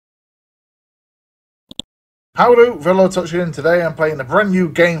How do Villordsutch here, and today I'm playing a brand new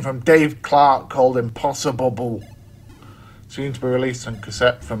game from Dave Clarke called Impossabubble. Soon to be released on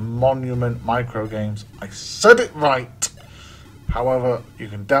cassette from Monument Microgames. I said it right! However, you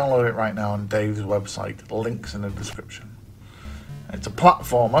can download it right now on Dave's website. Links in the description. It's a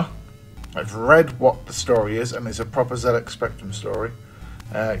platformer. I've read what the story is, and it's a proper ZX Spectrum story.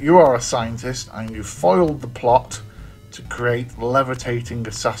 You are a scientist, and you foiled the plot to create levitating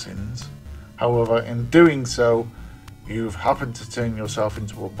assassins. However, in doing so, you've happened to turn yourself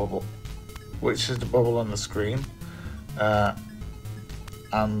into a bubble, which is the bubble on the screen,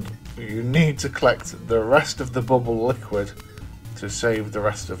 and you need to collect the rest of the bubble liquid to save the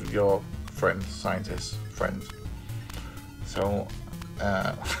rest of your friends, scientists' friends. So,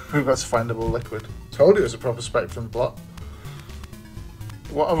 we've got to find the bubble liquid. Told you it was a proper Spectrum plot.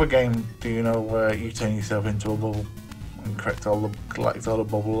 What other game do you know where you turn yourself into a bubble and collect all the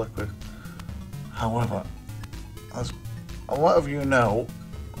bubble liquid? However, as a lot of you know,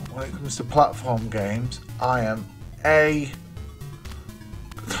 when it comes to platform games, I am A,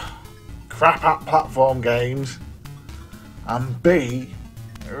 crap at platform games, and B,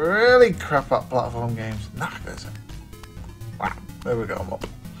 really crap at platform games. Knackers. Wow, there we go, I'm up.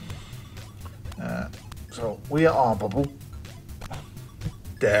 So, we are Bubble.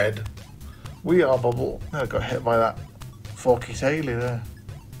 Dead. We are Bubble. I got hit by that forky taily there.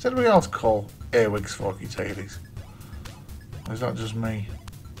 Is anybody else call earwigs forky tailies? Or is that just me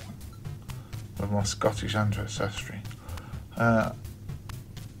with my Scottish ancestry? Can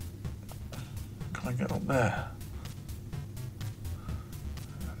I get up there?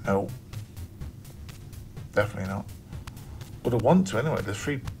 No. Definitely not. But I want to anyway. There's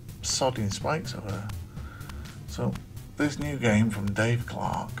 3 sodding spikes over there. So, this new game from Dave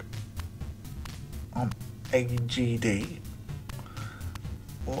Clarke on AGD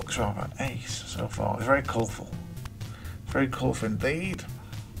looks rather ace so far. It's very colourful. Very colourful indeed.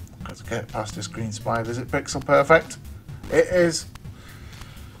 I've got to get past this green spider. Is it pixel perfect? It is.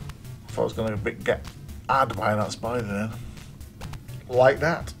 I thought I was going to get had by that spider then. Like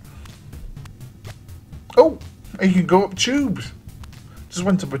that. Oh! You can go up tubes. Just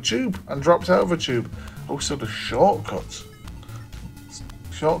went up a tube and dropped out of a tube. Also the shortcuts.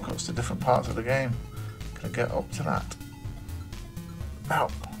 Shortcuts to different parts of the game. Can I get up to that? Oh,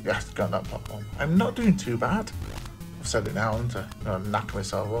 yes, got that platform. I'm not doing too bad. I've said it now, haven't I? I'm going to knock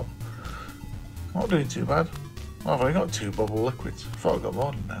myself up. Not doing too bad. Oh, I've only got 2 bubble liquids. I thought I got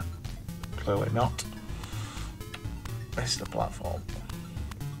more than that. Clearly not. Missed the platform.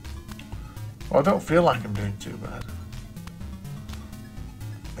 Well, I don't feel like I'm doing too bad.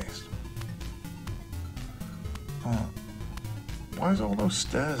 Missed. Oh. Why is all those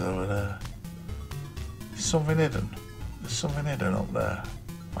stairs over there? There's something hidden. There's something hidden up there,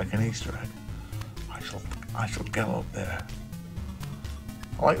 like an Easter egg. I shall get up there.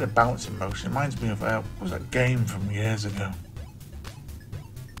 I like the bouncing motion. It reminds me of what was that game from years ago?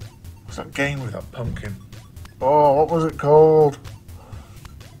 What's that game with that pumpkin? Oh, what was it called?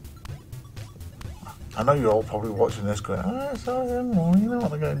 I know you're all probably watching this going, sorry, you know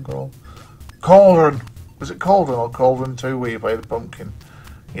what the game called. Cauldron! Was it Cauldron or Cauldron 2 where you play the pumpkin?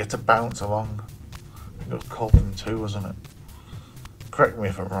 You had to bounce along. I think it was Cauldron 2, wasn't it? Correct me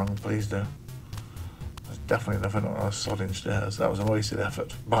if I'm wrong, please do. There's definitely nothing on those sodding stairs. That was a wasted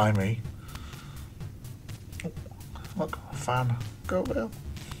effort by me. Oh, look, a fan. Go, Bill.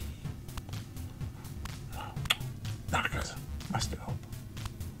 Knackers. Messed it up.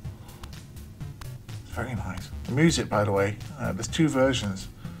 It's very nice. The music, by the way, there's 2 versions.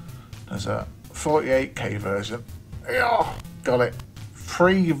 There's a 48k version. Oh, got it.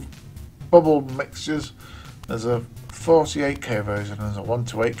 3 bubble mixtures. There's a 48k version. There's a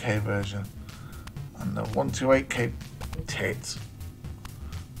 128k version. And the 128k tits.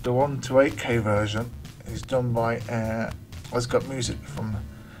 The 128k version is done by. It's got music from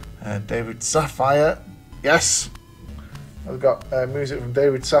David Sapphire. Yes, I've got music from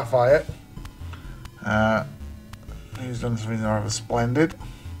David Sapphire. He's done something rather splendid.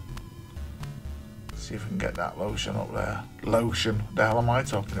 See if we can get that lotion up there. Lotion. What the hell am I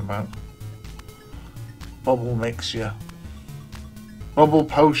talking about? Bubble mixture. Bubble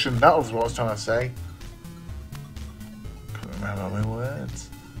potion. That was what I was trying to say. Can't remember my words.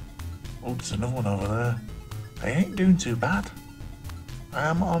 Oh, there's another one over there. I ain't doing too bad. I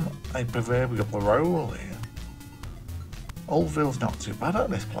am on a proverbial roll here. Oldville's not too bad at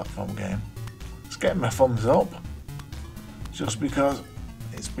this platform game. It's getting my thumbs up. Just because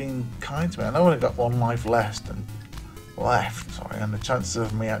it's been kind to me. I know I've only got 1 life left, and the chances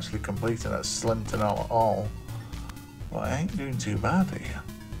of me actually completing it slim to none at all. But I ain't doing too bad here.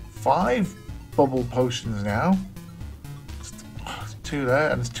 5 bubble potions now. There's 2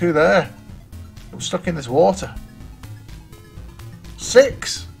 there, and there's 2 there. I'm stuck in this water.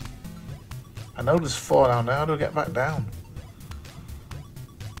 6! I know there's 4 down there. How do I get back down?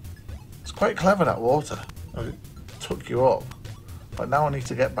 It's quite clever, that water. It took you up. But now I need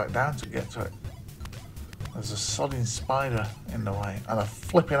to get back down to get to it. There's a sodding spider in the way. And a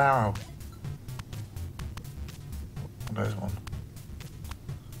flipping arrow. There's one.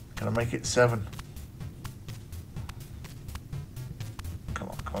 Can I make it 7? Come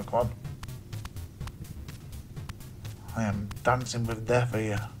on, come on, come on. I am dancing with death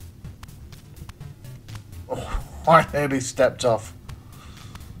here. Oh, I nearly stepped off.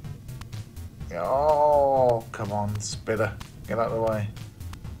 Oh, come on, spitter. Get out of the way.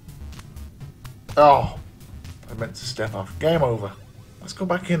 Oh, I meant to step off. Game over. Let's go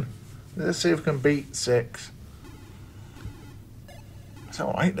back in. Let's see if we can beat 6. It's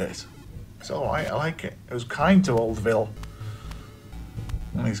alright, this. It's alright, I like it. It was kind to old Vil.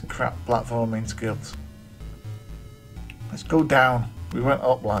 And his crap platforming skills. Let's go down. We went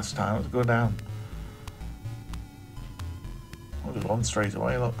up last time. Let's go down. Oh, there's one straight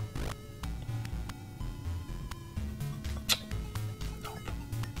away, look.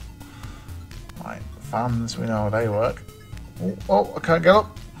 Right, fans, we know how they work. Oh, I can't get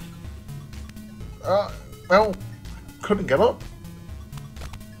up. Well, couldn't get up.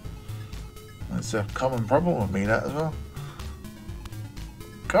 That's a common problem with me, that as well.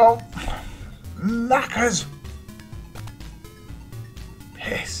 Go! Knackers!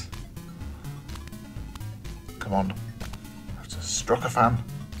 Piss. Come on. I just struck a fan.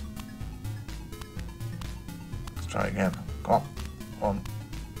 Let's try again. Come on. Come on.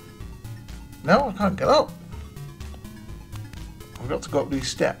 No, I can't get up. I've got to go up these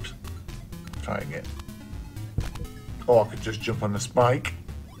steps. Try again. Or I could just jump on the spike.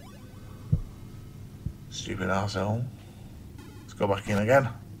 Stupid arsehole. Let's go back in again.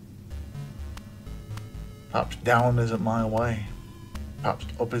 Perhaps down isn't my way. Perhaps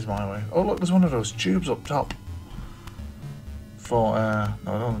up is my way. Oh look, there's one of those tubes up top. For,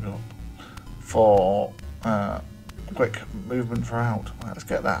 no I don't want to go up. For, quick movement for out. Right, let's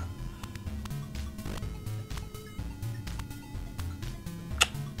get that.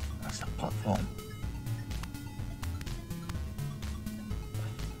 That's that platform.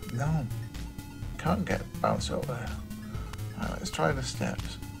 No. Can't get bounce up there. Right, let's try the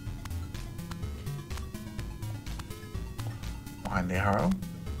steps. Find the arrow.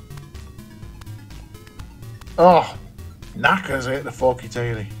 Oh! Knackers, I hit the forky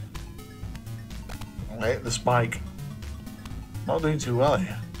taily. I hit the spike. Not doing too well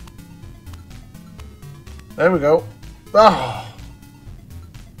here. There we go. Oh!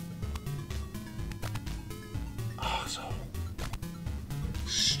 Oh, so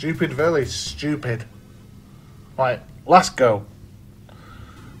stupid, very stupid. Right, last go.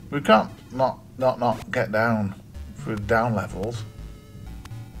 We can't not get down through down levels.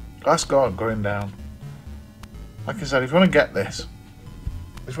 Last go at going down. Like I said, if you want to get this,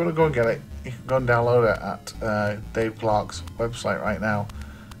 if you want to go and get it, you can go and download it at Dave Clarke's website right now.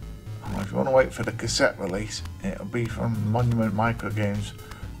 And if you want to wait for the cassette release, it'll be from Monument Microgames.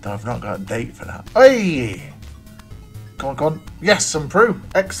 Though I've not got a date for that. Hey! Come on, come on. Yes, I'm through.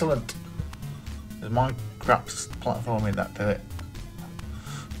 Excellent. There's my crap platforming that did it.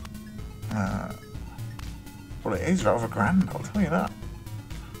 Well, it is rather grand, I'll tell you that.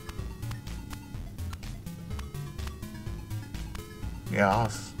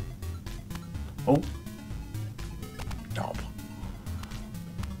 Yes. Oh. Knob.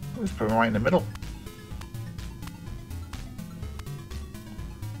 Let's put him right in the middle.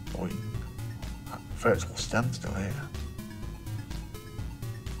 Boing. Virtual standstill here.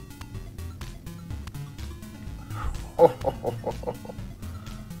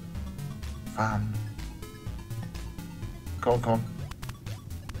 Fan. Come on, come on.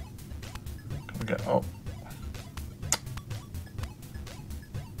 Can we get up?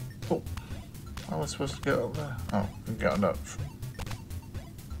 Oh. How am I supposed to get up there? Oh, we can get on up.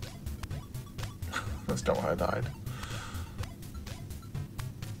 That's not why I died.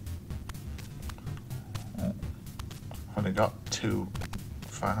 Oh. I've only got 2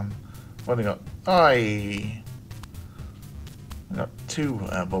 fan. I've only got... I got 2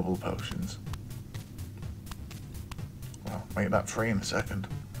 bubble potions. Well, make that 3 in a second.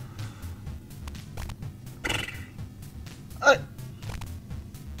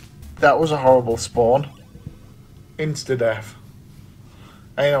 That was a horrible spawn. Insta-death.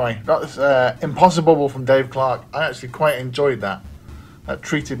 Anyway, that's Impossabubble from Dave Clarke. I actually quite enjoyed that. That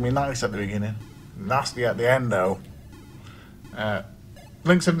treated me nice at the beginning. Nasty at the end, though.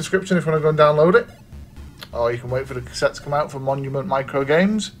 Links in the description if you want to go and download it. Or you can wait for the cassette to come out for Monument Micro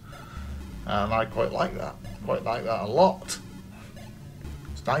Games. And I quite like that. Quite like that a lot.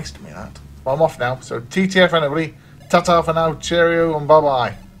 It's nice to me, that. Well, I'm off now. So TTF everybody. Ta-ta for now. Cheerio and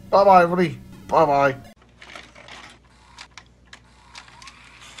bye-bye. Bye-bye everybody. Bye-bye.